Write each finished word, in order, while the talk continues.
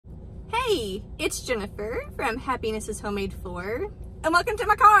Hey, it's Jennifer from Happiness is Homemade 4, and welcome to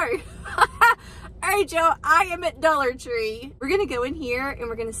my car. Alright, Joe, I am at Dollar Tree. We're gonna go in here and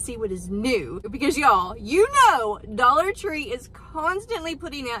we're gonna see what is new. Because y'all, you know Dollar Tree is constantly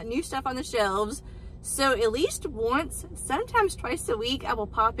putting out new stuff on the shelves. So at least once, sometimes twice a week, I will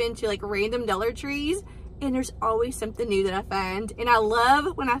pop into like random Dollar Trees and there's always something new that I find. And I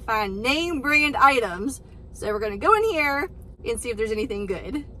love when I find name brand items. So we're gonna go in here and see if there's anything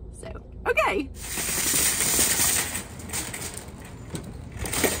good. So, okay.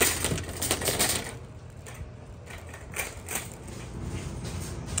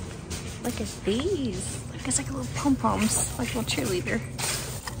 Look at these. Look, it's like little pom-poms, like a little cheerleader.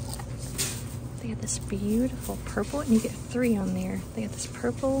 They got this beautiful purple, and you get 3 on there. They got this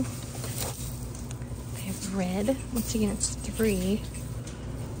purple. They have red. Once again, it's 3.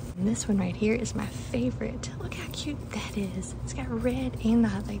 And this one right here is my favorite. Look how cute that is. It's got red and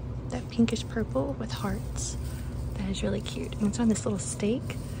like that pinkish purple with hearts. That is really cute. And it's on this little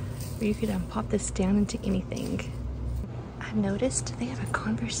stake where you could pop this down into anything. I noticed they have a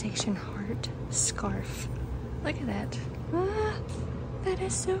conversation heart scarf. Look at that. Ah, that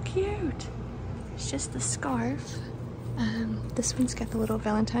is so cute. It's just the scarf. This one's got the little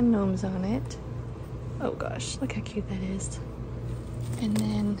Valentine gnomes on it. Oh gosh, look how cute that is. And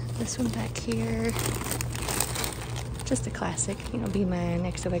then this one back here, just a classic, you know, Be Mine,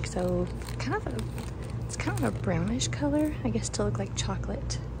 XOXO. It's kind of a brownish color, I guess, to look like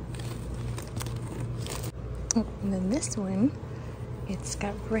chocolate. Oh, and then this one, it's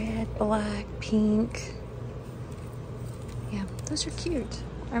got red, black, pink. Yeah, those are cute.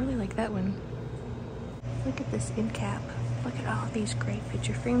 I really like that one. Look at this end cap. Look at all these great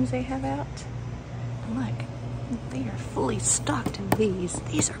picture frames they have out. And look. They are fully stocked in these.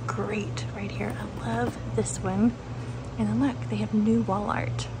 These are great right here. I love this one. And then look, they have new wall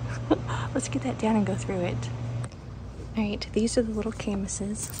art. Let's get that down and go through it. Alright, these are the little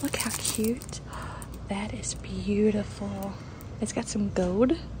canvases. Look how cute. That is beautiful. It's got some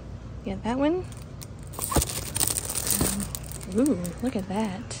gold. Yeah, that one. Ooh, look at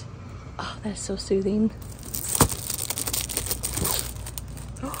that. Oh, that is so soothing.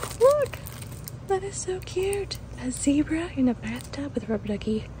 Oh, look! That is so cute. A zebra in a bathtub with a rubber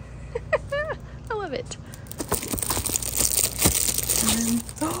ducky. I love it.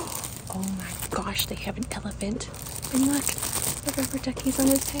 Oh my gosh, they have an elephant. And look, the rubber ducky's on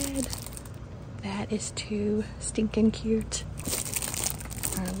his head. That is too stinking cute.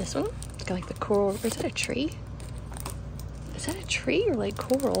 This one, it's got like the coral. Is that a tree? Is that a tree or like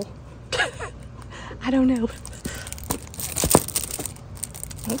coral? I don't know.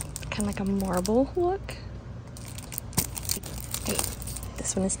 Kind of like a marble look. Hey,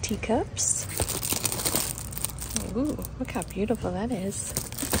 this one is teacups. Ooh, look how beautiful that is.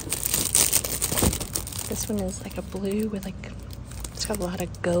 This one is like a blue with like, it's got a lot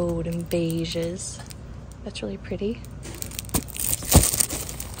of gold and beiges. That's really pretty.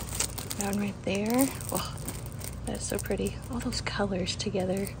 That one right there. Oh, that is so pretty. All those colors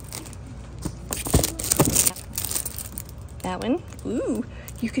together. That one. Ooh.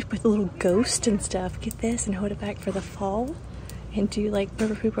 You could put a little ghost and stuff. Get this and hold it back for the fall. And do like,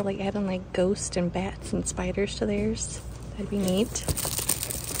 remember people like adding like ghosts and bats and spiders to theirs? That'd be neat.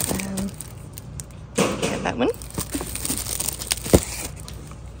 Yeah, that one.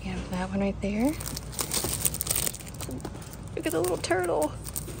 Yeah, that one right there. Look at the little turtle.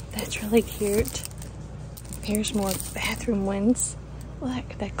 That's really cute. Here's more bathroom ones.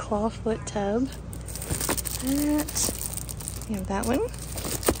 Look, that clawfoot tub. Yeah, that one.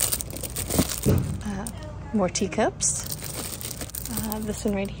 More teacups. This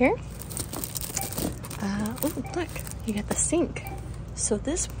one right here. Oh, look, you got the sink. So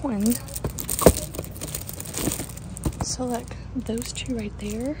this one, so look, those 2 right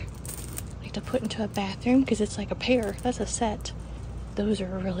there, like to put into a bathroom because it's like a pair. That's a set. Those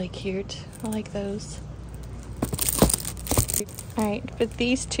are really cute. I like those. Alright, but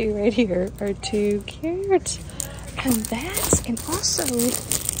these 2 right here are too cute. And also,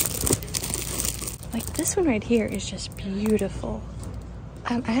 like this one right here is just beautiful.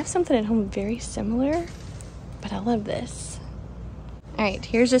 I have something at home very similar, but I love this. Alright,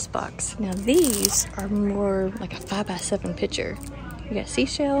 here's this box. Now these are more like a 5x7 picture. You got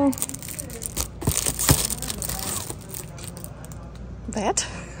seashell. That.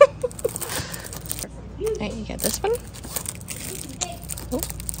 Alright, you got this one. Oh,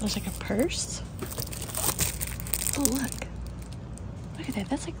 there's like a purse. Oh, look. Look at that.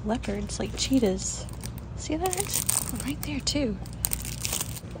 That's like leopards, like cheetahs. See that? Right there, too.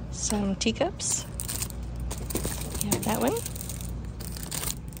 Some teacups. You have that one.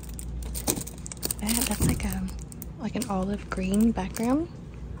 that. That's like an olive green background.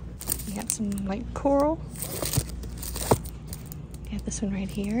 We got some like coral. We have this one right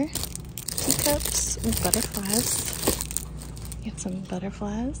here. Teacups and butterflies. We have some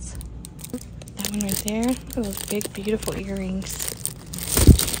butterflies. That one right there. Look at those big, beautiful earrings.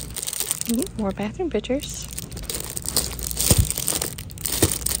 More bathroom pictures.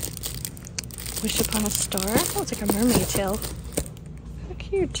 Wish upon a star. Oh, it's like a mermaid tail. How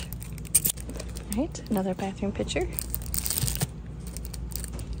cute. Alright, another bathroom picture.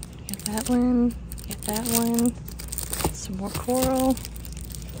 Get that one. Get that one. Some more coral.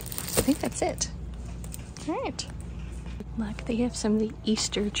 I think that's it. Alright. Look, they have some of the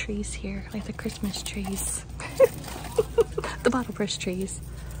Easter trees here, like the Christmas trees. The bottle brush trees.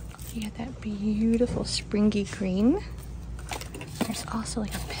 You got that beautiful springy green. There's also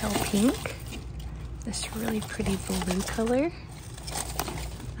like a pale pink. This really pretty blue color.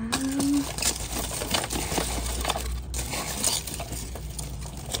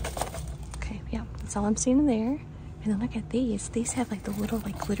 Okay, yeah, that's all I'm seeing in there. And then look at these. These have like the little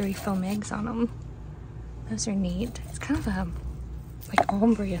like glittery foam eggs on them. Those are neat. It's kind of a like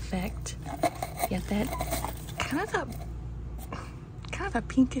ombre effect. You got that kind of a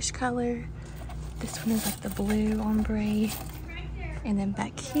pinkish color. This one is like the blue ombre. And then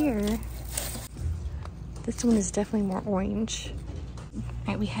back here, this one is definitely more orange.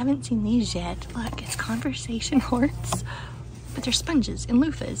 Alright, we haven't seen these yet. Look, it's conversation hearts, but they're sponges and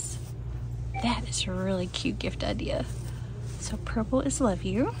loofahs. That is a really cute gift idea. So purple is love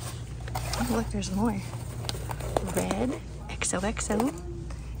you. Oh, look, there's more. Red, XOXO,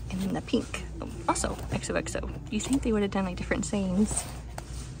 and then the pink, also XOXO. You think they would have done like different sayings.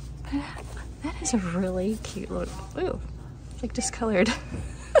 But that is a really cute look. Ooh, it's like discolored.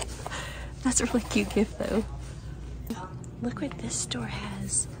 That's a really cute gift though. Look what this store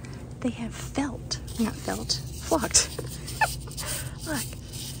has. They have flocked. Look,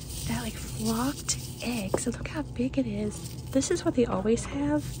 that like flocked eggs. And look how big it is. This is what they always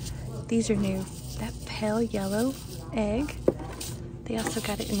have. These are new. That pale yellow egg. They also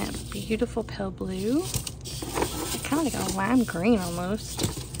got it in that beautiful pale blue. Kind of like a lime green almost.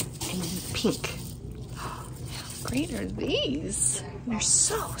 And then pink. How great are these? They're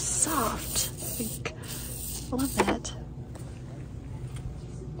so soft. Like, I love that.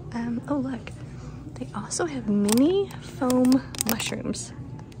 Oh look, they also have mini foam mushrooms.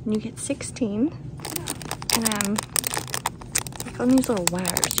 And you get 16. And like on these little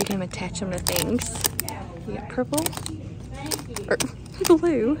wires, you can attach them to things. You get purple, or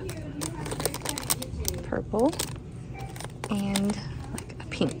blue, purple, and like a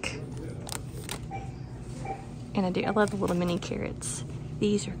pink. And I love the little mini carrots.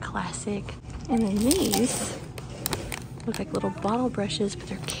 These are classic. And then these look like little bottle brushes, but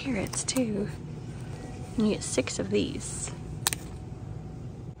they're carrots too. And you get 6 of these.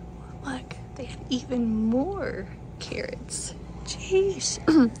 Look, they have even more carrots. Jeez,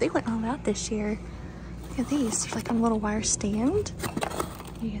 they went all out this year. Look at these, they're like on a little wire stand.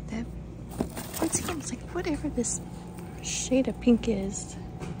 You get that. Once again, it's like whatever this shade of pink is.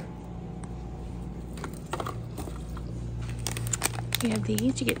 You have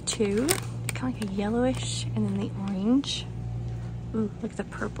these, you get 2. Kind of like a yellowish, and then the orange. Ooh, look at the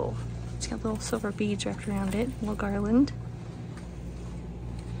purple. It's got little silver beads wrapped around it, a little garland.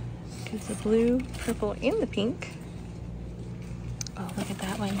 There's the blue, purple, and the pink. Oh, look at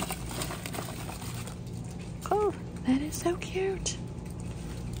that one. Oh, that is so cute.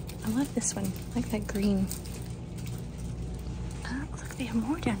 I love this one. I like that green. Look, they have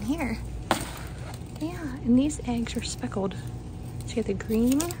more down here. Yeah, and these eggs are speckled. So you have the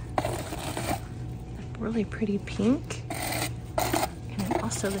green, really pretty pink, and then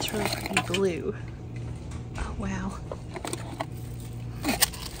also this really pretty blue. Oh wow.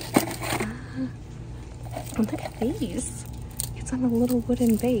 Look at these. It's on a little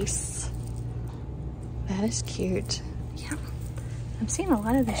wooden base. That is cute. Yeah, I'm seeing a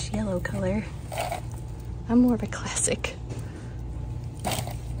lot of this yellow color. I'm more of a classic.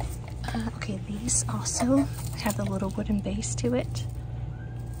 Okay, these also have the little wooden base to it.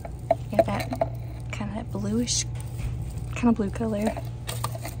 You have that kind of that bluish, kind of blue color.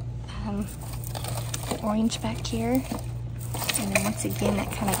 The orange back here. And then once again,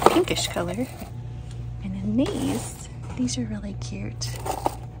 that kind of pinkish color. And then these are really cute.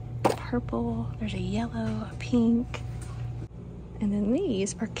 Purple, there's a yellow, a pink. And then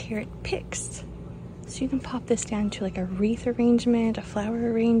these are carrot picks. So you can pop this down to like a wreath arrangement, a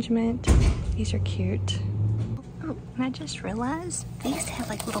flower arrangement. These are cute. Oh, and I just realized these have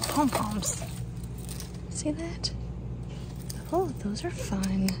like little pom-poms. See that? Oh, those are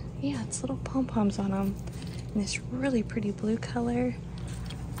fun. Yeah, it's little pom-poms on them. And this really pretty blue color.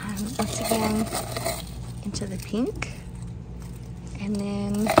 Once again, into the pink. And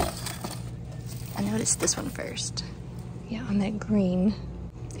then I noticed this one first. Yeah, on that green.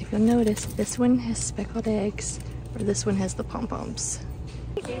 If you'll notice, this one has speckled eggs, or this one has the pom-poms.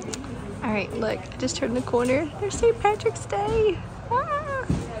 Alright, look, I just turned the corner. There's St. Patrick's Day. Ah,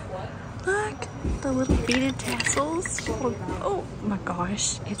 look, the little beaded tassels. Oh my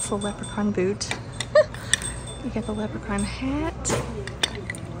gosh, it's the leprechaun boot. You got the leprechaun hat,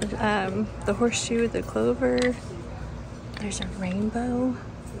 the horseshoe, the clover. There's a rainbow.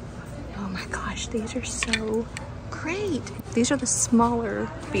 Oh my gosh, these are so great. These are the smaller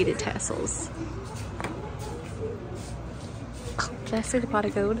beaded tassels. Did I say the pot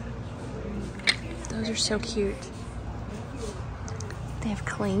of gold? Those are so cute. They have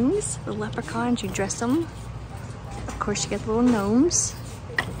clings, the leprechauns, you dress them. Of course, you get the little gnomes.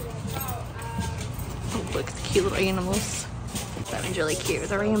 Oh, look at the cute little animals. That one's really cute.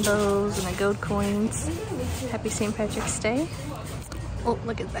 The rainbows and the gold coins. Happy St. Patrick's Day. Oh,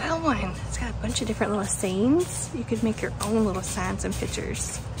 look at that one. It's got a bunch of different little sayings. You could make your own little signs and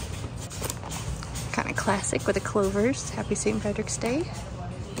pictures. Kind of classic with the clovers. Happy St. Patrick's Day.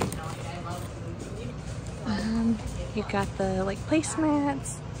 You've got the like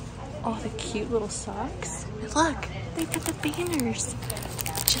placemats, all the cute little socks. And look, they've got the banners.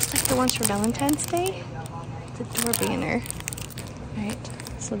 Just like the ones for Valentine's Day. The door banner. Alright,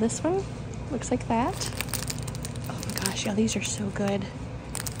 so this one looks like that. Oh my gosh, y'all, these are so good.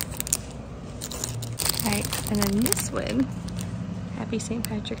 Alright, and then this one, Happy St.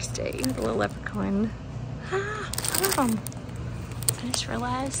 Patrick's Day, the little leprechaun. Ah, I love them. I just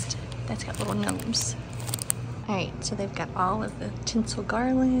realized that's got little gnomes. Alright, so they've got all of the tinsel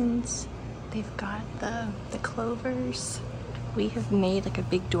garlands. They've got the clovers. We have made like a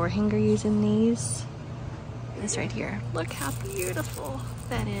big door hanger using these. This right here. Look how beautiful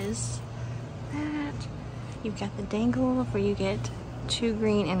that is. That. You've got the dangle where you get 2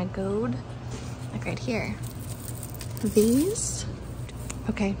 green and a gold. Like right here. These.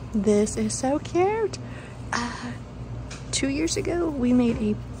 Okay, this is so cute. 2 years ago, we made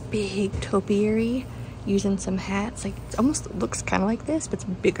a big topiary using some hats. Like, it almost looks kind of like this, but it's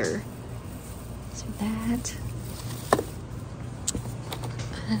bigger. So that.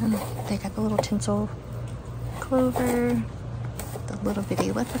 They got the little tinsel clover, the little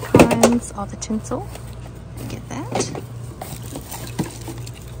bitty leprechauns, all the tinsel. I get that.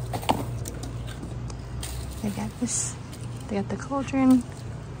 They got this. They got the cauldron.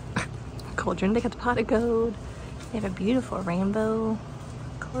 Cauldron. They got the pot of gold. They have a beautiful rainbow.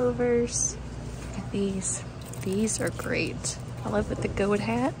 Clovers. Look at these. These are great. I love with the goat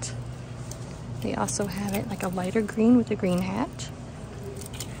hat. They also have it like a lighter green with a green hat.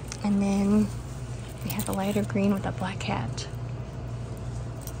 And then they have a lighter green with a black hat.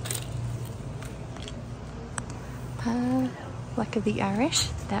 Luck of the Irish.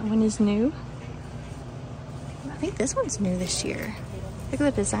 That one is new. I think this one's new this year. Look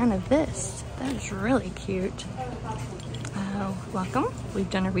at the design of this. That is really cute. Welcome. We've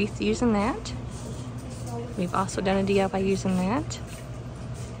done a wreath using that. We've also done a DIY using that.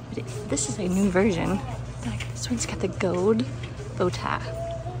 But this is a new version. Like, this one's got the gold bow tie.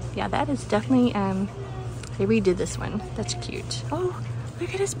 Yeah, that is definitely, they redid this one. That's cute. Oh,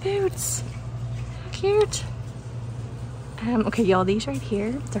 look at his boots. Cute. Okay, y'all, these right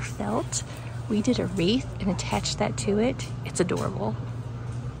here, they're felt. We did a wreath and attached that to it. It's adorable.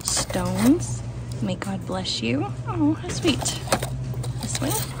 Stones. May God bless you. Oh, how sweet. This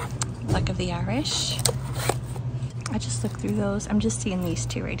one, Luck of the Irish. I just looked through those. I'm just seeing these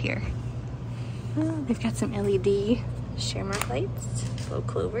two right here. Oh, they've got some LED shamrock lights, little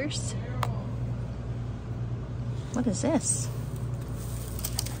clovers. What is this?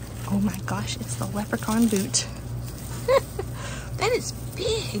 Oh my gosh, it's the leprechaun boot. That is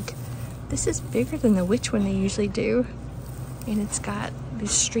big. This is bigger than the witch one they usually do. And it's got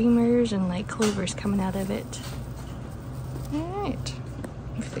these streamers and like clovers coming out of it. Alright,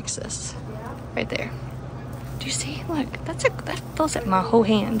 let me fix this. Right there. Do you see? Look, that fills up my whole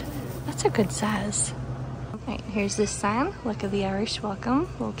hand. That's a good size. Alright, here's this sign. Luck of the Irish, welcome.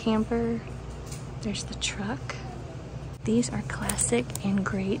 Little camper. There's the truck. These are classic and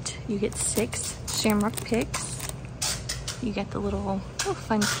great. You get 6 shamrock picks. You get the little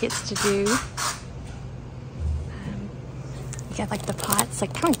fun kits to do. You got like the pots,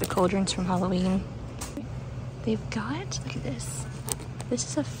 like kind of like the cauldrons from Halloween. They've got, look at this. This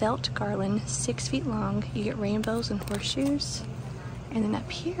is a felt garland, 6 feet long. You get rainbows and horseshoes. And then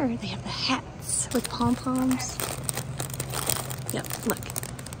up here, they have the hats with pom-poms. Yep, look.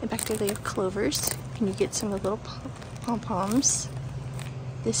 And back there they have clovers. And you get some of the little pom-poms.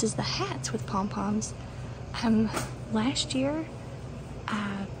 This is the hats with pom-poms. Last year,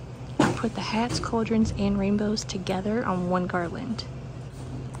 I put the hats, cauldrons, and rainbows together on one garland.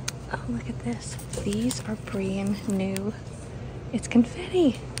 Oh, look at this. These are brand new. It's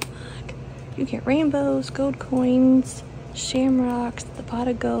confetti. Look, you get rainbows, gold coins, shamrocks, the pot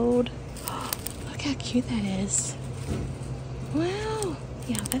of gold. Oh, look how cute that is. Wow.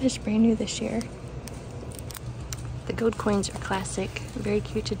 Yeah, that is brand new this year. The gold coins are classic. Very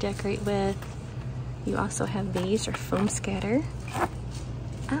cute to decorate with. You also have these, or foam scatter.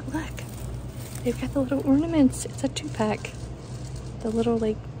 Ah, look. They've got the little ornaments. It's a 2-pack. The little,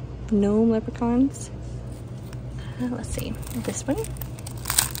 like, gnome leprechauns. Let's see. This one.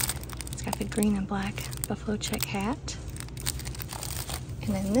 It's got the green and black buffalo check hat.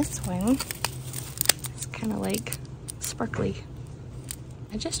 And then this one, it's kind of like sparkly.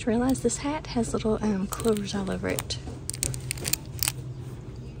 I just realized this hat has little clovers all over it.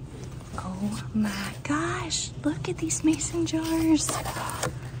 Oh my gosh, look at these mason jars.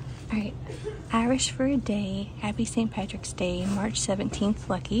 All right, Irish for a Day, Happy St. Patrick's Day, March 17th,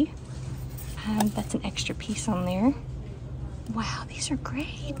 lucky. That's an extra piece on there. Wow, these are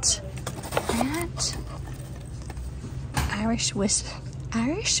great. That Irish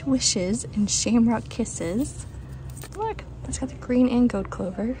Wishes and Shamrock Kisses. Look, it's got the green and gold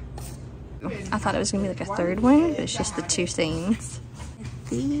clover. I thought it was gonna be like a third one, but it's just the two things.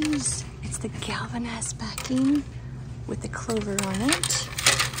 These, it's the galvanized backing with the clover on it.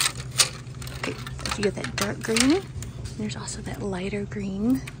 Okay, if you get that dark green, there's also that lighter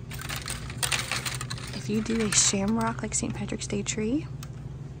green. If you do a shamrock like St. Patrick's Day tree,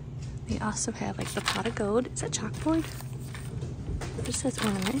 they also have like the pot of gold. Is that chalkboard? It just says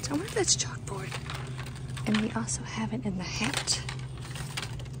ornament. I wonder if that's chalkboard. And we also have it in the hat.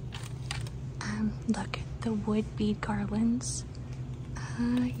 Look, the wood bead garlands.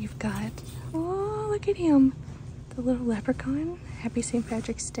 You've got, oh, look at him. The little leprechaun. Happy St.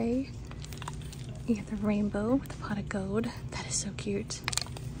 Patrick's Day. You get the rainbow with the pot of gold. That is so cute.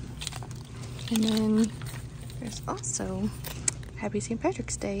 And then there's also Happy St.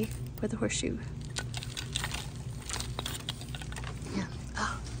 Patrick's Day with the horseshoe. Yeah,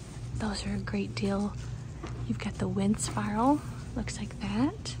 oh, those are a great deal. You've got the wind spiral, looks like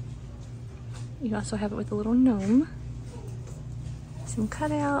that. You also have it with a little gnome. Some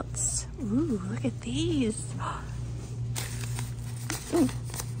cutouts. Ooh, look at these. Ooh,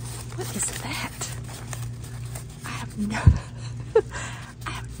 what is that? I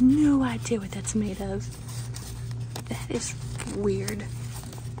have no idea what that's made of. That is weird.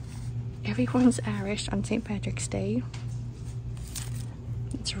 Everyone's Irish on St. Patrick's Day.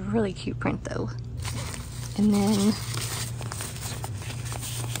 It's a really cute print though. And then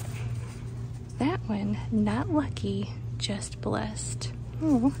that one, not lucky, just blessed.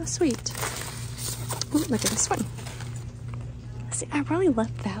 Oh, how sweet. Ooh, look at this one. See, I really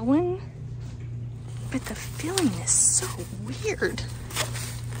love that one, but the filling is so weird.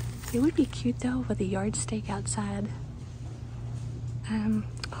 It would be cute though with a yard stake outside. Oh,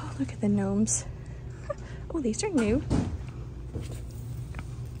 look at the gnomes. Oh, these are new.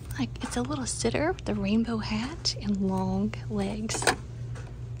 Like, it's a little sitter with the rainbow hat and long legs.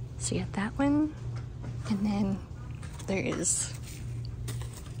 So you have that one, and then there is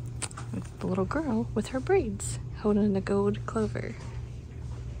the little girl with her braids holding a gold clover.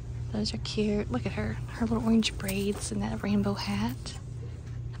 Those are cute. Look at her little orange braids and that rainbow hat.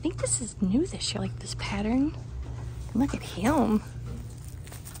 I think this is new this year, like this pattern. And look at him.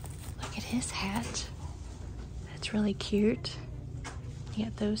 Look at his hat. That's really cute. You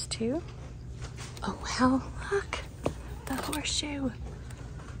got those two. Oh wow, look, the horseshoe.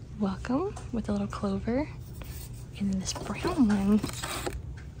 Welcome with a little clover. And then this brown one,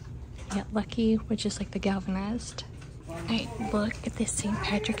 you got Lucky, which is like the galvanized. Alright, look at this St.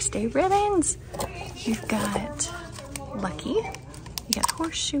 Patrick's Day ribbons. You've got Lucky, you got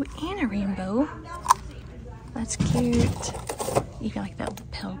horseshoe and a rainbow. That's cute. You got like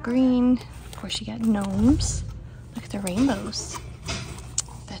that pale green. Of course, you got gnomes. Look at the rainbows.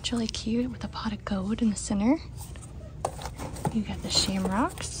 That's really cute with a pot of gold in the center. You got the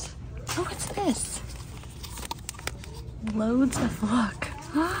shamrocks. Oh, what's this? Loads of luck.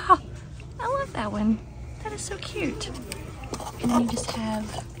 Ah, I love that one. That is so cute. And then you just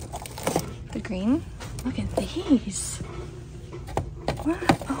have the green. Look at these. What?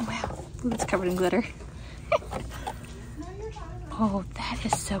 Oh, wow. Ooh, it's covered in glitter. Oh, that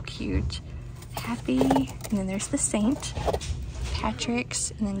is so cute. Happy, and then there's the Saint,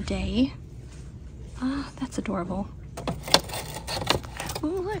 Patrick's, and then Day. Ah, that's adorable. Oh,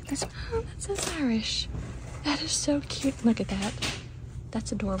 look, that says Irish. That is so cute. Look at that.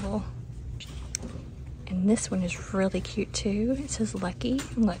 That's adorable. And this one is really cute too. It says Lucky.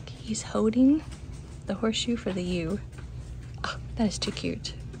 Look, he's holding the horseshoe for the U. Oh, that is too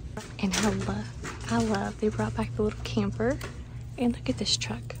cute. And I love they brought back the little camper. And look at this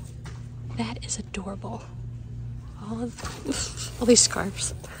truck. That is adorable. All these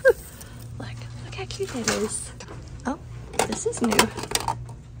scarves. Look how cute that is. Oh, this is new.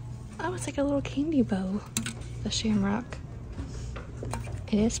 Oh, it's like a little candy bow. The shamrock.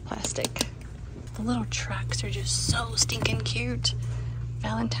 It is plastic. The little trucks are just so stinking cute.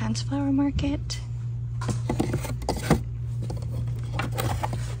 Valentine's Flower Market.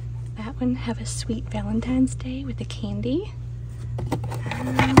 That one have a sweet Valentine's Day with the candy.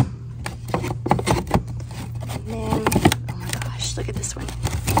 And then, oh my gosh, look at this one.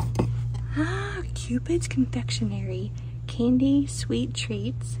 Ah, Cupid's Confectionery. Candy, sweet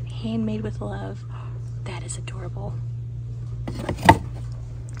treats, handmade with love. That is adorable.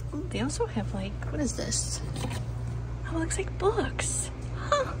 Ooh, they also have like, what is this? Oh, it looks like books.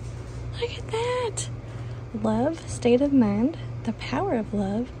 Huh, look at that. Love, State of Mind, The Power of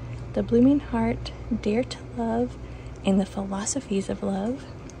Love, The Blooming Heart, Dare to Love, and The Philosophies of Love,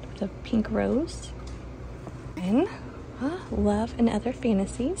 with a pink rose. And Love and Other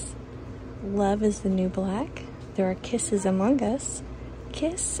Fantasies. Love is the New Black. There Are Kisses Among Us.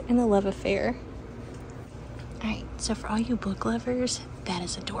 Kiss and a Love Affair. Alright, so for all you book lovers, that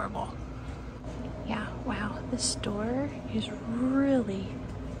is adorable. Yeah, wow, this store is really,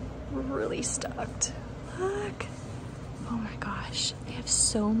 really stocked. Look. Oh my gosh, they have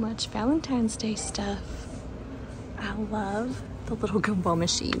so much Valentine's Day stuff. I love the little gumball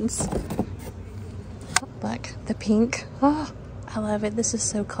machines. Look, the pink. Oh, I love it. This is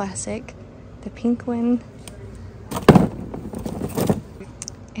so classic. The pink one.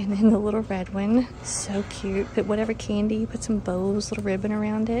 And then the little red one. So cute. Put whatever candy, put some bows, little ribbon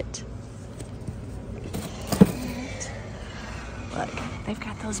around it. Look, they've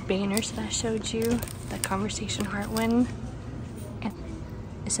got those banners that I showed you. The conversation heart one. And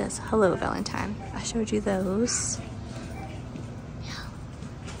it says, "Hello, Valentine." I showed you those. Yeah.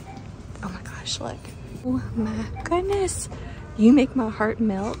 Oh my gosh, look. Oh my goodness. You make my heart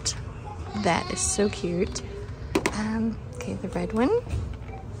melt. That is so cute. Okay, the red one.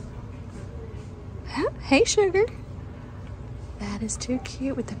 Hey, sugar. That is too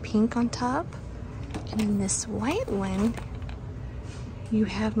cute with the pink on top. And then this white one, you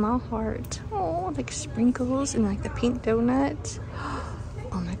have my heart. Oh, like sprinkles and like the pink donut.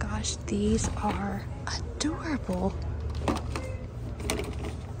 Oh my gosh, these are adorable.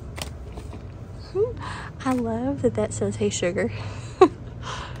 I love that that says, "Hey, sugar."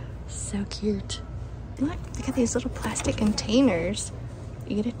 So cute. Look, they got these little plastic containers.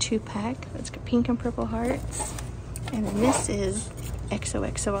 You get a 2-pack. It's got pink and purple hearts. And then this is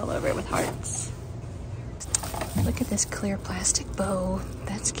XOXO all over it with hearts. Look at this clear plastic bow.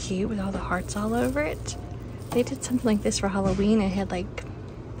 That's cute with all the hearts all over it. They did something like this for Halloween. It had like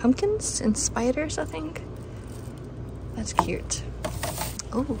pumpkins and spiders, I think. That's cute.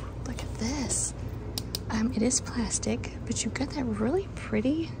 Oh, look at this. It is plastic, but you've got that really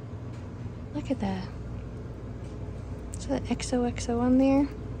pretty. Look at that. So the XOXO on there.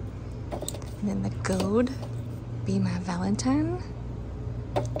 And then the gold, "Be My Valentine."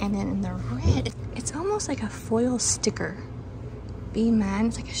 And then in the red, it's almost like a foil sticker. "Be Mine."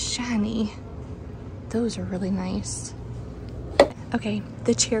 It's like a shiny. Those are really nice. Okay,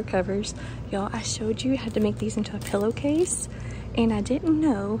 the chair covers. Y'all, I showed you how to make these into a pillowcase. And I didn't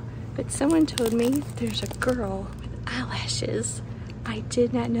know, but someone told me there's a girl with eyelashes. I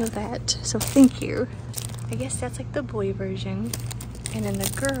did not know that, so thank you. I guess that's like the boy version. And then the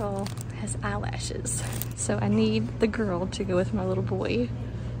girl has eyelashes. So I need the girl to go with my little boy.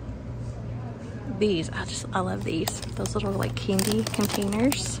 These, I love these. Those little like candy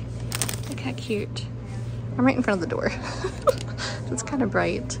containers. Look how cute. I'm right in front of the door. It's kind of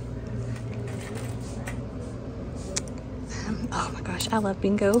bright. Oh my gosh, I love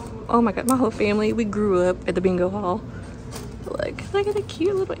bingo. Oh my god, my whole family, we grew up at the bingo hall. Look at the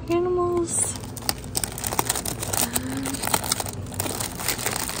cute little animals.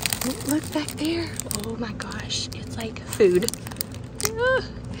 Look back there. Oh my gosh, it's like food.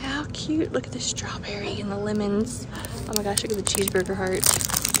 How cute. Look at the strawberry and the lemons. Oh my gosh, look at the cheeseburger heart.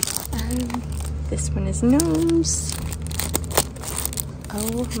 This one is gnomes.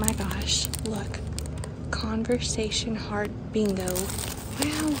 Oh my gosh, look. Conversation heart bingo.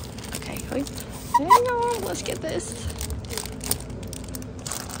 Wow. Okay, hang on, let's get this.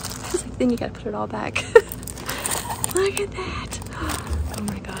 Then you gotta put it all back. Look at that. Oh Oh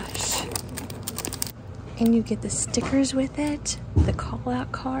my gosh. And you get the stickers with it. The call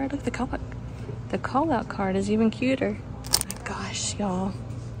out card. Look, the call out card is even cuter. Oh my gosh, y'all.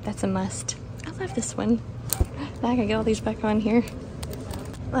 That's a must. I love this one. Now I can get all these back on here.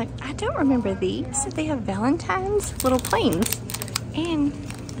 Look, I don't remember these. They have Valentine's little planes. And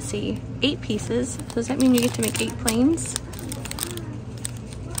let's see, 8 pieces. Does that mean you get to make 8 planes?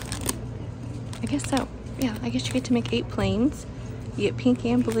 I guess so. Yeah, I guess you get to make 8 planes. You get pink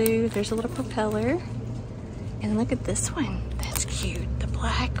and blue. There's a little propeller. And look at this one. That's cute. The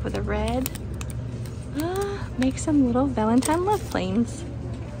black with the red. Make some little Valentine love planes.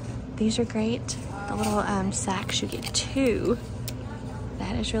 These are great. The little sacks, you get 2.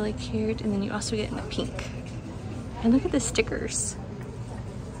 That is really cute. And then you also get in the pink. And look at the stickers.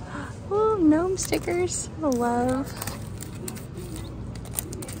 Oh, gnome stickers. I love.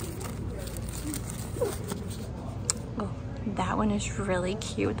 Oh, that one is really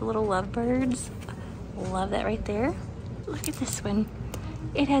cute with the little lovebirds. Love that right there. Look at this one.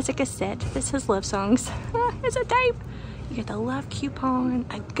 It has a cassette that says love songs. It's a tape. You get the love coupon,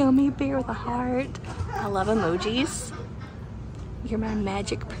 a gummy bear with a heart. I love emojis. You're my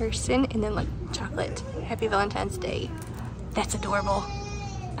magic person. And then look, chocolate. Happy Valentine's Day. That's adorable.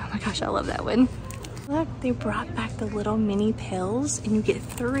 Oh my gosh, I love that one. Look, they brought back the little mini pills and you get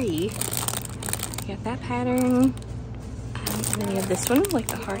 3. You got that pattern. And then you have this one, like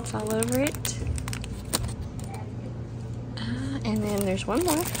the hearts all over it. And then there's one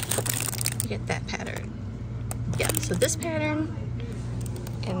more. You get that pattern. Yeah, so this pattern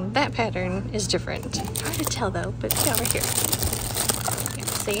and that pattern is different. Hard to tell though, but yeah, right here. Yeah,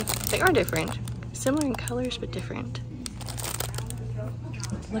 see, they are different. Similar in colors, but different.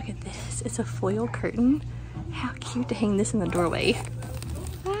 Look at this. It's a foil curtain. How cute to hang this in the doorway.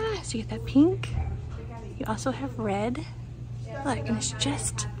 So you get that pink. You also have red. Look, and it's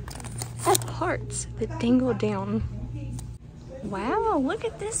just hearts that dangle down. Wow, look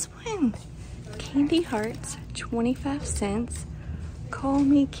at this one. Candy hearts, 25 cents. Call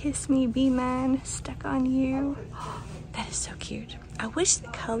me, kiss me, be mine, stuck on you. Oh, that is so cute. I wish the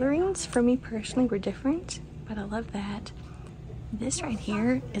colorings for me personally were different, but I love that. This right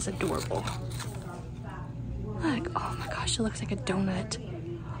here is adorable. Look, oh my gosh, it looks like a donut.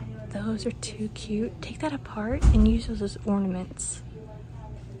 Those are too cute. Take that apart and use those as ornaments.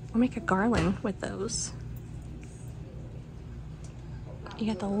 Or make a garland with those. You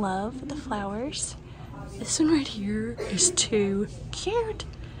got the love with the flowers. This one right here is too cute.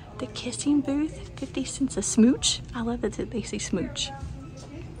 The kissing booth, 50 cents a smooch. I love that they say smooch.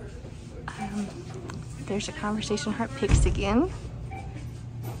 There's a conversation heart picks again.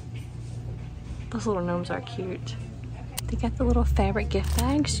 Those little gnomes are cute. They got the little fabric gift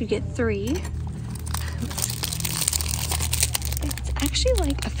bags. You get 3. It's actually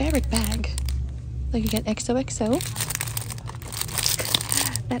like a fabric bag. Like you get XOXO.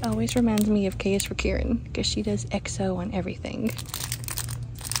 That always reminds me of K is for Karen because she does XO on everything.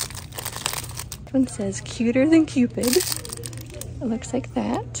 This one says cuter than Cupid. It looks like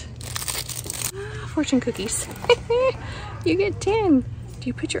that. Fortune cookies. You get 10. Do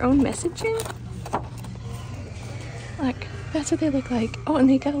you put your own message in? Look, that's what they look like. Oh, and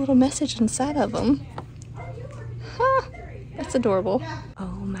they got a little message inside of them. Huh, that's adorable.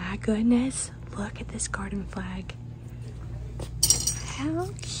 Oh my goodness. Look at this garden flag. How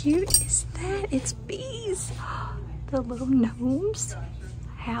cute is that? It's bees. The little gnomes.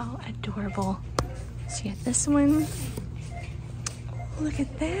 How adorable. So you got this one. Look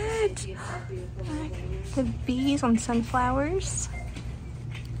at that. The bees on sunflowers.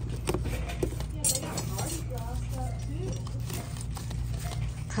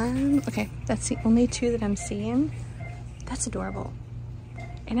 Okay, that's the only 2 that I'm seeing. That's adorable.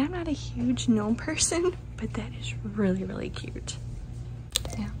 And I'm not a huge gnome person, but that is really, really cute.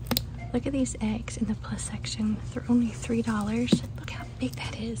 Yeah, look at these eggs in the plus section. They're only $3. Look how big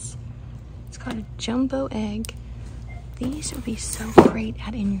that is. It's called a jumbo egg. These would be so great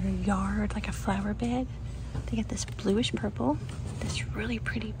out in your yard, like a flower bed. They got this bluish purple, this really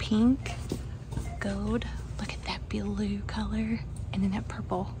pretty pink, gold. Look at that blue color, and then that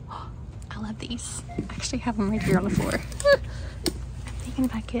purple. Oh, I love these. I actually have them right here on the floor. I'm thinking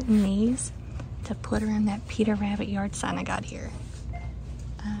about getting these to put around that Peter Rabbit yard sign I got here.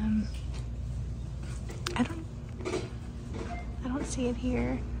 I don't see it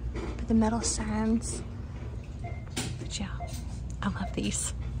here, but the metal signs. But yeah, I love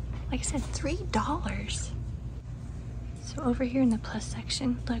these. Like I said, $3. So over here in the plus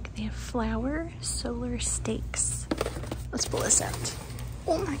section, look, they have flower solar stakes. Let's pull this out.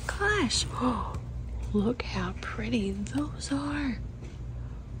 Oh my gosh. Oh, look how pretty those are.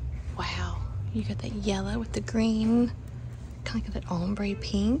 You got that yellow with the green, kind of like that ombre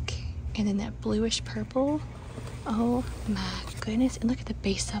pink, and then that bluish purple. Oh my goodness, and look at the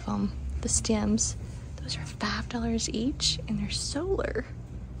base of them, the stems. Those are $5 each, and they're solar.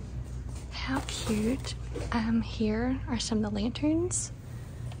 How cute. Here are some of the lanterns.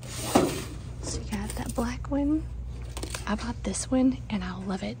 So you got that black one. I bought this one, and I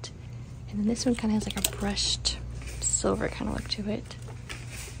love it. And then this one kind of has like a brushed silver kind of look to it.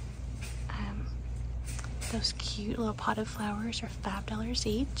 Those cute little potted flowers are $5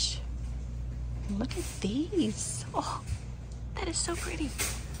 each. And look at these. Oh, that is so pretty.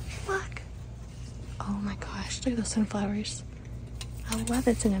 Look. Oh my gosh, look at those sunflowers. I love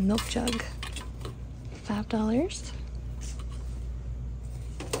it's in a milk jug. $5.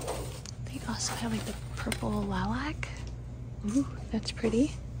 They also have like the purple lilac. Ooh, that's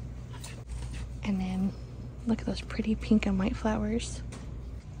pretty. And then look at those pretty pink and white flowers.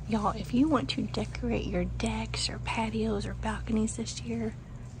 Y'all, if you want to decorate your decks or patios or balconies this year,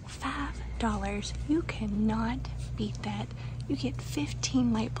 $5. You cannot beat that. You get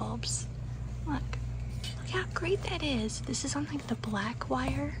 15 light bulbs. Look how great that is. This is on like the black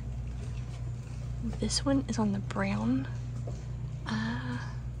wire. This one is on the brown.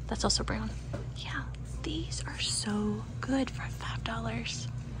 That's also brown. Yeah, these are so good for $5.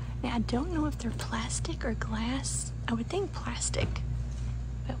 Now, I don't know if they're plastic or glass. I would think plastic.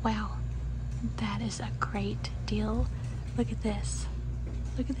 But wow, that is a great deal. Look at this.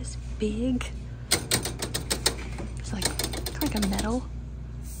 Look at this big, it's like kind of like a metal.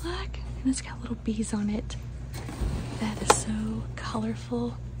 Look, and it's got little bees on it. That is so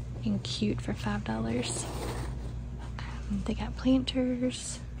colorful and cute for $5. They got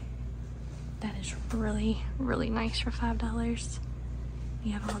planters. That is really, really nice for $5.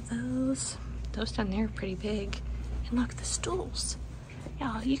 You have all those. Those down there are pretty big. And look, the stools.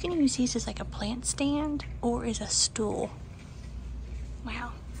 Y'all, you can use these as like a plant stand or as a stool.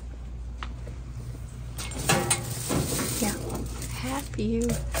 Wow. Yeah. Have you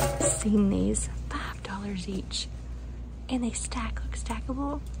seen these? $5 each. And they stack, look,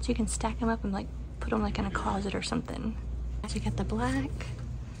 stackable. So you can stack them up and like put them like in a closet or something. So you got the black.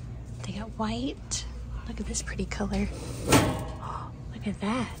 They got white. Look at this pretty color. Look at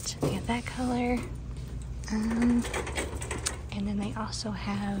that. They got that color. And then they also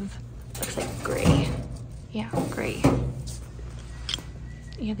have, looks like gray. Yeah, gray.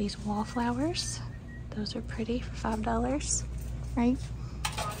 You have these wallflowers. Those are pretty for $5, right?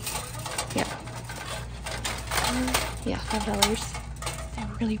 Yeah. Yeah, $5.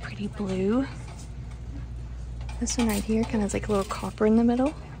 They're really pretty blue. This one right here kind of has like a little copper in the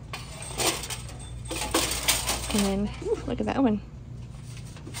middle. And then, ooh, look at that one.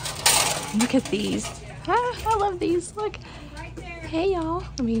 Look at these. Ah, I love these. Look. Hey y'all,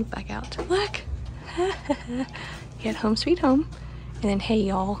 let me back out. Look. You got Home Sweet Home. And then Hey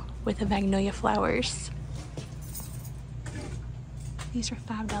Y'all with the magnolia flowers. These are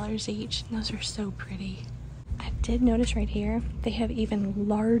 $5 each. And those are so pretty. I did notice right here, they have even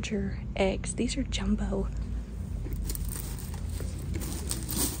larger eggs. These are jumbo.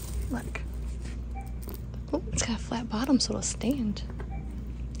 Look. Oh, it's got a flat bottom so it'll stand.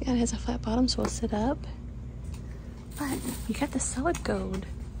 Yeah, it has a flat bottom so it'll sit up. But you got the solid gold.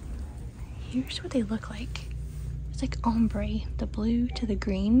 Here's what they look like. It's like ombre, the blue to the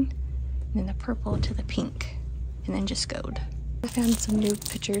green, and then the purple to the pink, and then just gold. I found some new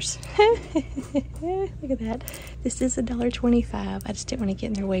pictures. Look at that. This is $1.25. I just didn't want to get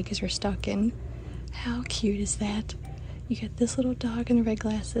in their way because we're stocking. How cute is that? You got this little dog in the red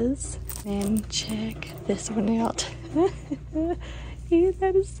glasses. And check this one out. He's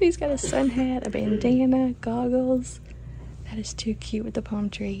got a sun hat, a bandana, goggles. That is too cute with the palm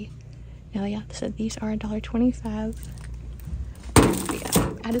tree. Now, yeah, so these are $1.25.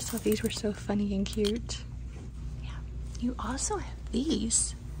 Yeah, I just thought these were so funny and cute. Yeah, you also have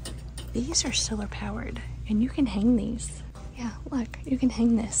these. These are solar powered, and you can hang these. Yeah, look, you can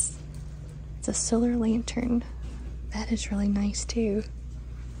hang this. It's a solar lantern. That is really nice too.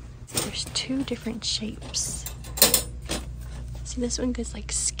 There's two different shapes. See, this one goes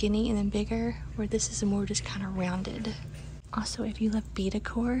like skinny and then bigger, where this is more just kind of rounded. Also, if you love bee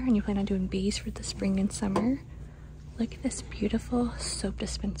decor and you plan on doing bees for the spring and summer, look at this beautiful soap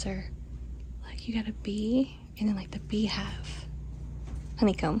dispenser. Like, you got a bee and then like the beehive.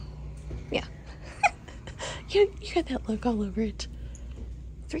 Honeycomb. Yeah. you got that look all over it.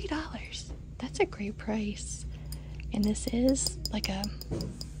 $3. That's a great price. And this is like a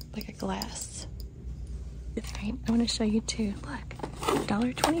glass. Alright, I want to show you too. Look,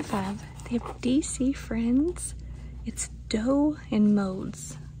 $1.25. They have DC Friends. It's dough and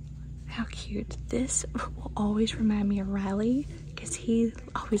modes. How cute. This will always remind me of Riley because he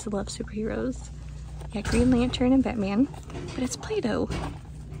always loves superheroes. Yeah, Green Lantern and Batman, but it's Play-Doh.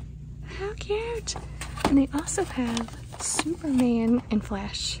 How cute. And they also have Superman and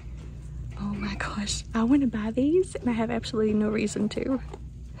Flash. Oh my gosh, I want to buy these and I have absolutely no reason to.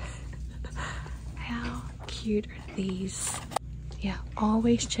 How cute are these? Yeah,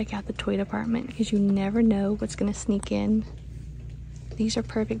 always check out the toy department because you never know what's gonna sneak in. These are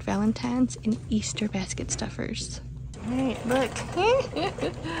perfect Valentine's and Easter basket stuffers. Alright, look.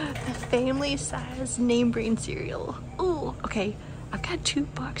 A family size name brand cereal. Ooh, okay, I've got 2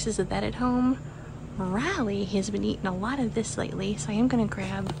 boxes of that at home. Riley has been eating a lot of this lately, so I am gonna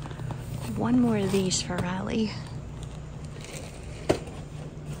grab 1 more of these for Riley.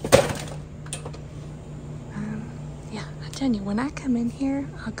 Yeah, I'm telling you, when I come in here,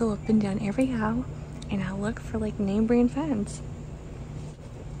 I'll go up and down every aisle and I'll look for like name brand finds.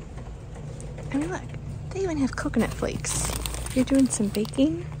 I mean, look, they even have coconut flakes. If you're doing some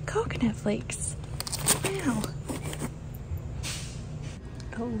baking, coconut flakes. Wow.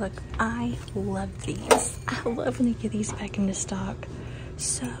 Oh, look, I love these. I love when they get these back into stock.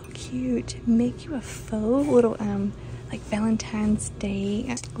 So cute. Make you a faux little, like Valentine's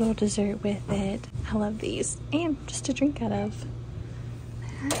Day little dessert with it. I love these. And just to drink out of.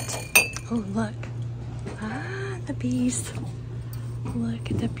 That. Oh, look. Ah, the bees. Look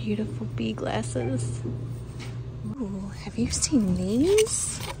at the beautiful bee glasses. Ooh, have you seen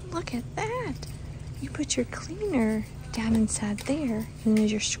these? Look at that. You put your cleaner down inside there, and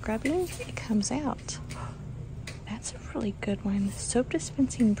as you're scrubbing, it comes out. That's a really good one. Soap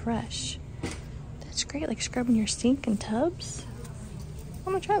dispensing brush. That's great, like scrubbing your sink and tubs.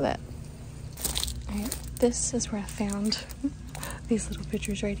 I'm gonna try that. Alright, this is where I found these little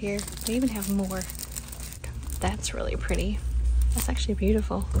pictures right here. They even have more. That's really pretty. That's actually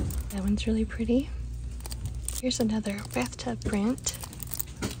beautiful. That one's really pretty. Here's another bathtub print.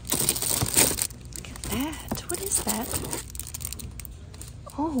 Look at that. What is that?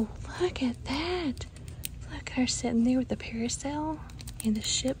 Oh, look at that. Look, her sitting there with the parasail and the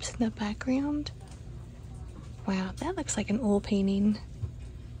ships in the background. Wow, that looks like an oil painting.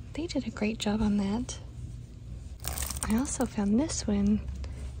 They did a great job on that. I also found this one.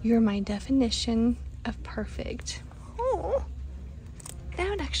 You're my definition of perfect. Oh, that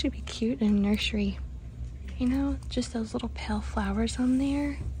would actually be cute in a nursery. You know, just those little pale flowers on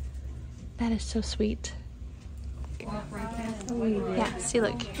there. That is so sweet. Yeah, see,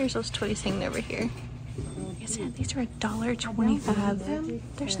 look, here's those toys hanging over here. Like I said, these are $1.25.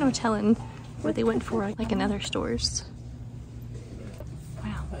 There's no telling what they went for like in other stores.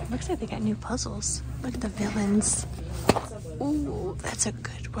 Wow, looks like they got new puzzles. Look at the villains. Ooh, that's a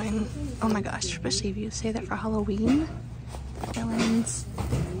good one. Oh my gosh, especially if you say that for Halloween. Villains.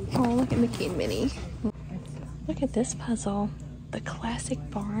 Oh, look at Mickey and Minnie. Look at this puzzle. The classic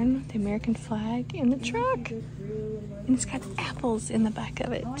barn, the American flag, and the truck. And it's got apples in the back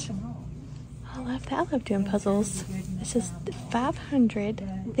of it. I love that. I love doing puzzles. This is 500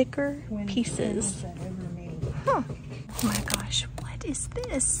 thicker pieces. Huh. Oh my gosh, what is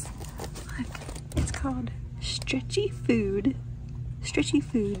this? Look, it's called Stretchy Food. Stretchy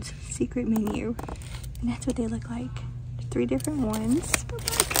Foods secret menu. And that's what they look like. 3 different ones. But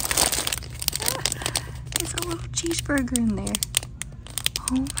look, there's a little cheeseburger in there.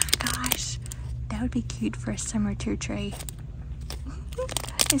 Oh my gosh, that would be cute for a summer tier tray.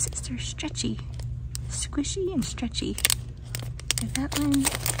 It says they're stretchy, squishy and stretchy. And that one,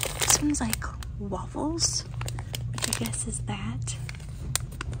 this one's like waffles, which I guess is that.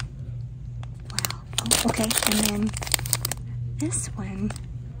 Wow. Oh, okay, and then this one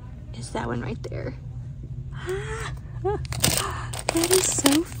is that one right there. Ah, that is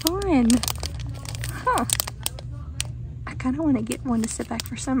so fun. Huh. I kind of want to get one to sit back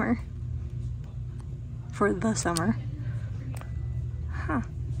for summer. For the summer. Huh.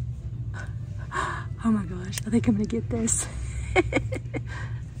 Oh my gosh, I think I'm gonna get this. Look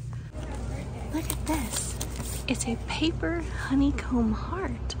at this. It's a paper honeycomb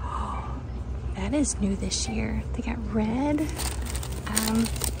heart. Oh, that is new this year. They got red.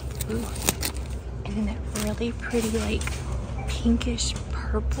 Ooh. And then that really pretty like pinkish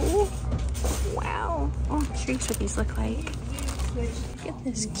purple. Wow. Oh, I'm curious what these look like. Look at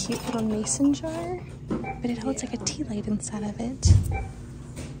this cute little mason jar, but it holds like a tea light inside of it.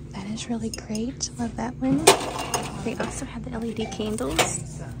 That is really great. Love that one. They also have the LED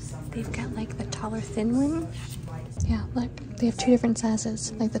candles. They've got like the taller thin one. Yeah, look, they have 2 different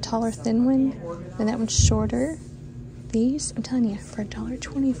sizes. Like the taller thin one, and that one's shorter. These, I'm telling you, for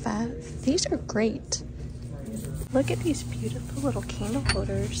 $1.25, these are great. Look at these beautiful little candle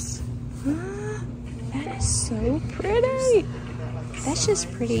holders. That is so pretty. That's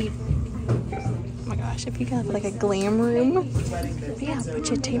just pretty. Oh my gosh, if you got like a glam room, yeah, put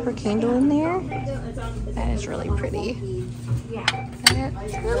your taper candle in there. That is really pretty.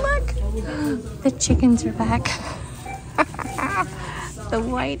 Look, the chickens are back. The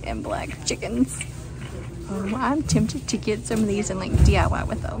white and black chickens. I'm tempted to get some of these and like DIY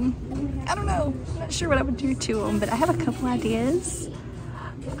with them. I don't know, I'm not sure what I would do to them, but I have a couple ideas.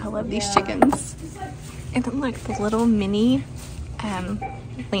 I love these chickens. And then look, the little mini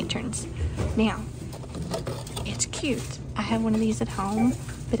lanterns. Now, it's cute. I have one of these at home,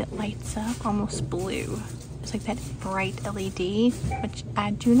 but it lights up almost blue. It's like that bright LED, which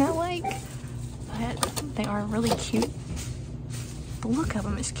I do not like, but they are really cute. The look of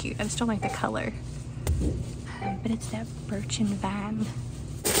them is cute. I just don't like the color. But it's that birch and vine.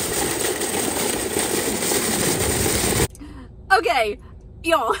 Okay,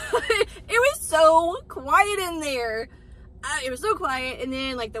 y'all, it was so quiet in there. It was so quiet, and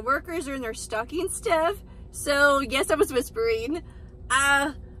then like the workers are in their stocking stuff. So yes, I was whispering.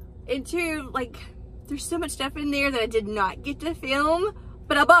 And two, like there's so much stuff in there that I did not get to film,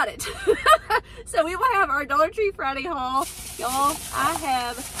 but I bought it. So we will have our Dollar Tree Friday haul. Y'all, I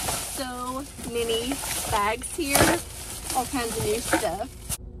have so many bags here, all kinds of new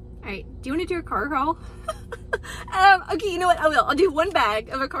stuff. All right, do you want to do a car haul? Okay, you know what? I will. I'll do one bag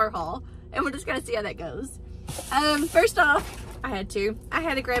of a car haul, and we're just gonna see how that goes. First off, I had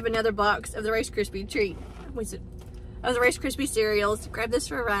to grab another box of the Rice Krispie treat. What's it? Of the Rice Krispie cereals. Grab this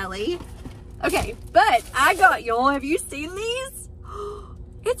for Riley. Okay, but I got y'all. Have you seen these?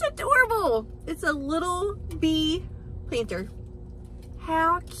 It's adorable. It's a little bee planter.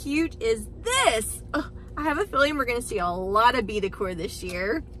 How cute is this? Oh, I have a feeling we're gonna see a lot of bee decor this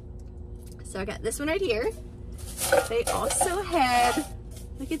year. So I got this one right here. They also had,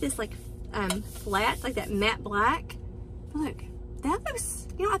 look at this, like flat, like that matte black. Look, that looks,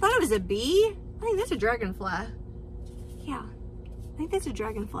 you know, I thought it was a bee. I think that's a dragonfly. Yeah, I think that's a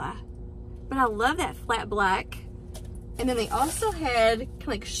dragonfly. But I love that flat black. And then they also had kind of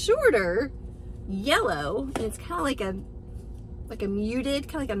like shorter yellow, and it's kind of like a muted,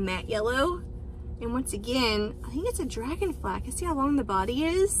 kind of like a matte yellow. And once again, I think it's a dragonfly. I can see how long the body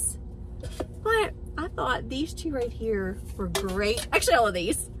is. But I thought these two right here were great. Actually, all of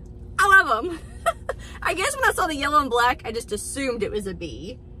these. I love them. I guess when I saw the yellow and black, I just assumed it was a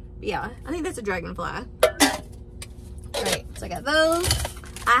bee. But yeah, I think that's a dragonfly. All right, so I got those.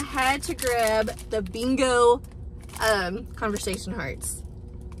 I had to grab the Bingo conversation hearts.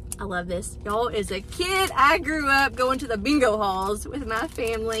 I love this. Y'all, as a kid, I grew up going to the bingo halls with my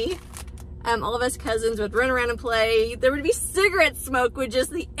family. All of us cousins would run around and play. There would be cigarette smoke with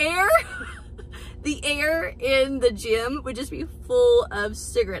just the air. The air in the gym would just be full of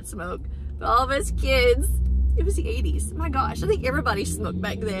cigarette smoke. But all of us kids, it was the 80s. My gosh, I think everybody smoked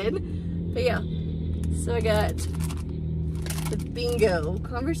back then. But yeah, so I got the Bingo,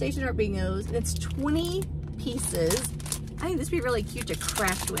 conversation art bingos, and it's 20 pieces. I think this would be really cute to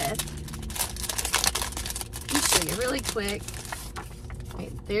craft with. Let me show you really quick. Okay,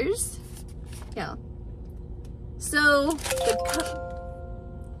 there's, yeah. So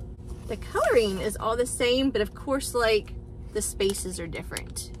the coloring is all the same, but of course, like the spaces are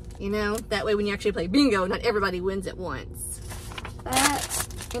different. You know, that way when you actually play bingo, not everybody wins at once. That,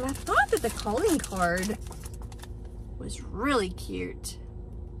 and I thought that the calling card was really cute.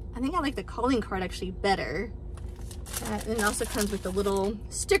 I think I like the calling card actually better. And it also comes with the little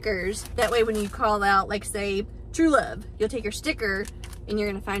stickers. That way when you call out, like say, true love, you'll take your sticker and you're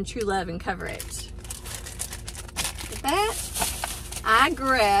gonna find true love and cover it. With that, I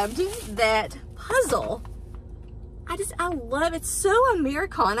grabbed that puzzle. I love it. So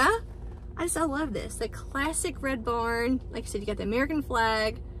Americana. I love this. The classic Red Barn. Like I said, you got the American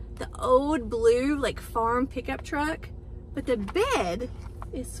flag, the old blue like farm pickup truck, but the bed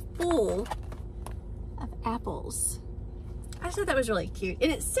is full of apples. I just thought that was really cute.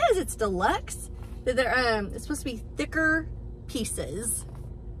 And it says it's deluxe, that they're it's supposed to be thicker pieces.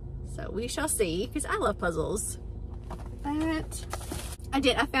 So we shall see, because I love puzzles. But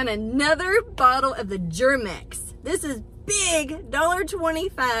I found another bottle of the Germex. This is big,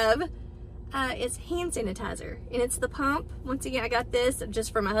 $1.25. It's hand sanitizer, and it's the pump. Once again, I got this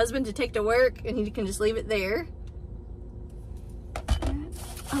just for my husband to take to work, and he can just leave it there.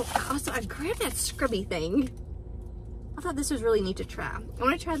 Oh, also I grabbed that scrubby thing. I thought this was really neat to try. I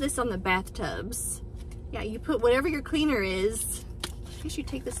want to try this on the bathtubs. Yeah, you put whatever your cleaner is. I guess you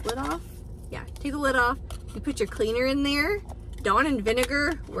take this lid off. Yeah, take the lid off. You put your cleaner in there. Dawn and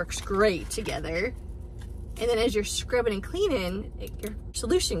vinegar works great together. And then as you're scrubbing and cleaning, your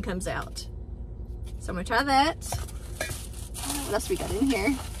solution comes out. So I'm gonna try that. What else we got in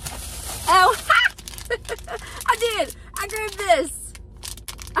here? Oh, ha! I did! I grabbed this!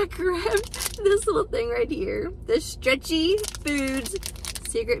 I grabbed this little thing right here. The Stretchy Foods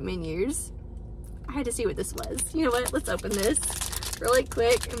Secret Menus. I had to see what this was. You know what? Let's open this really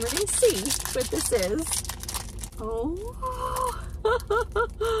quick and we're gonna see what this is. Oh,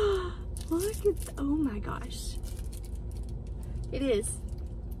 look at, oh my gosh. It is.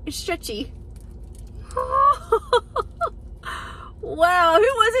 It's stretchy. Wow, who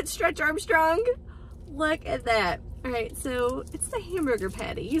was it? Stretch Armstrong? Look at that. All right, so it's the hamburger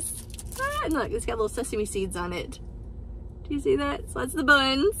patties. Ah, and look, it's got little sesame seeds on it. Do you see that? So that's the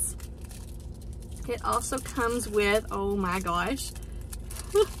buns. It also comes with, oh my gosh.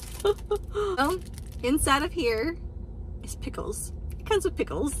 Inside of here is pickles. It comes with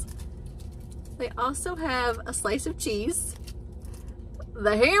pickles. They also have a slice of cheese,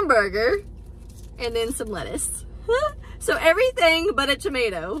 the hamburger, and then some lettuce. So everything but a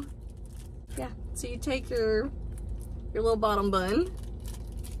tomato. Yeah, so you take your little bottom bun,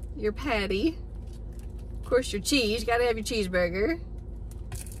 your patty, of course your cheese, you gotta have your cheeseburger.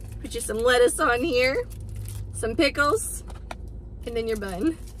 Put you some lettuce on here, some pickles, and then your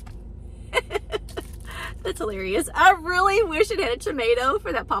bun. That's hilarious. I really wish it had a tomato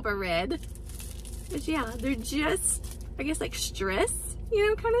for that pop of red. But yeah, they're just, I guess like stress, you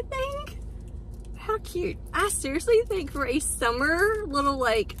know, kind of thing. How cute. I seriously think for a summer little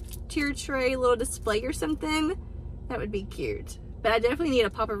like tier tray, little display or something, that would be cute. But I definitely need a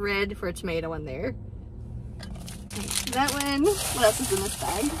pop of red for a tomato in there. Okay, that one. What else is in this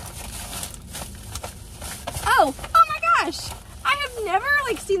bag? Oh my gosh. I have never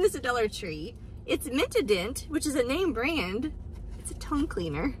like seen this at Dollar Tree. It's Mentadent, which is a name brand. It's a tongue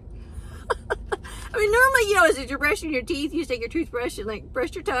cleaner. I mean, normally, you know, as you're brushing your teeth, you just take your toothbrush and like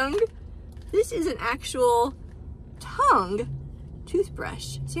brush your tongue. This is an actual tongue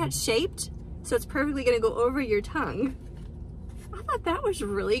toothbrush. See how it's shaped? So it's perfectly gonna go over your tongue. I thought that was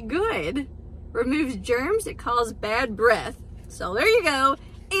really good. Removes germs that cause bad breath. So there you go.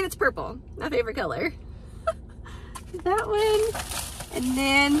 And it's purple, my favorite color. That one. And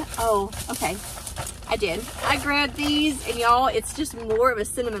then, oh, okay. I grabbed these, and y'all, it's just more of a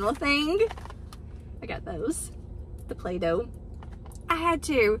sentimental thing. I got those. The Play-Doh. I had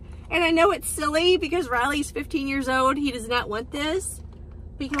to. And I know it's silly because Riley's 15 years old. He does not want this.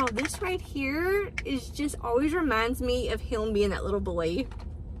 But y'all, this right here is just always reminds me of him being that little boy.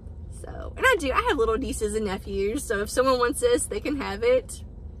 So, and I have little nieces and nephews. So if someone wants this, they can have it.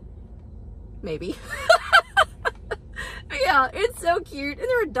 Maybe. But yeah, it's so cute. And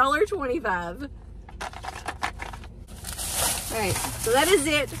they're $1.25. All right, so that is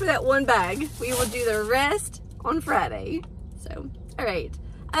it for that one bag. We will do the rest on Friday. So, all right.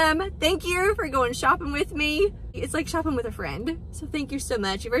 Thank you for going shopping with me. It's like shopping with a friend. So thank you so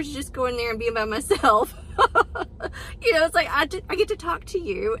much. Versus just going there and being by myself. You know, it's like I get to talk to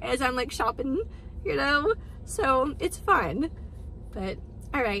you as I'm like shopping, you know? So it's fun. But,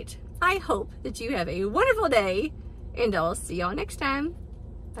 all right. I hope that you have a wonderful day. And I'll see y'all next time.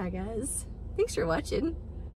 Bye, guys. Thanks for watching.